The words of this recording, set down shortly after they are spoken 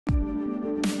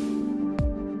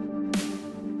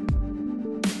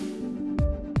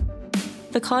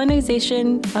The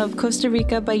colonization of Costa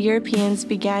Rica by Europeans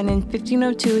began in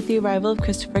 1502 with the arrival of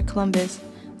Christopher Columbus.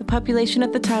 The population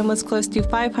at the time was close to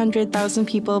 500,000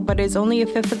 people, but is only a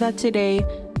fifth of that today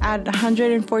at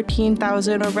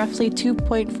 114,000, or roughly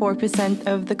 2.4%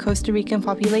 of the Costa Rican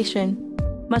population.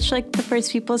 Much like the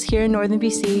First Peoples here in northern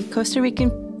BC, Costa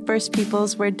Rican First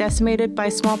Peoples were decimated by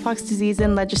smallpox disease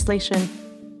and legislation.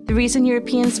 The reason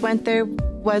Europeans went there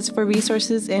was for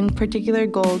resources, in particular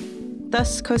gold.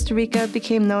 Thus, Costa Rica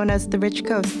became known as the Rich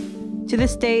Coast. To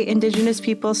this day, Indigenous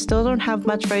peoples still don't have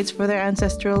much rights for their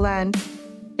ancestral land.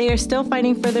 They are still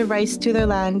fighting for their rights to their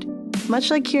land. Much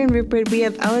like here in Rupert, we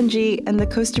have LNG, and the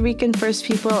Costa Rican First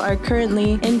People are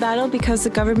currently in battle because the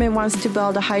government wants to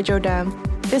build a hydro dam.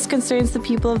 This concerns the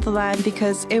people of the land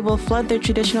because it will flood their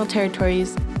traditional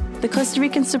territories. The Costa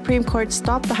Rican Supreme Court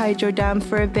stopped the hydro dam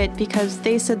for a bit because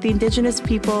they said the Indigenous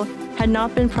people had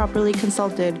not been properly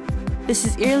consulted. This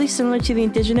is eerily similar to the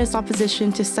Indigenous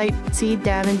opposition to Site C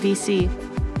Dam in BC.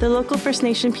 The local First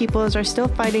Nation peoples are still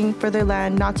fighting for their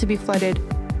land not to be flooded.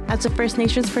 As a First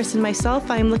Nations person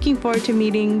myself, I am looking forward to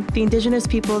meeting the Indigenous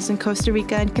peoples in Costa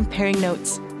Rica and comparing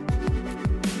notes.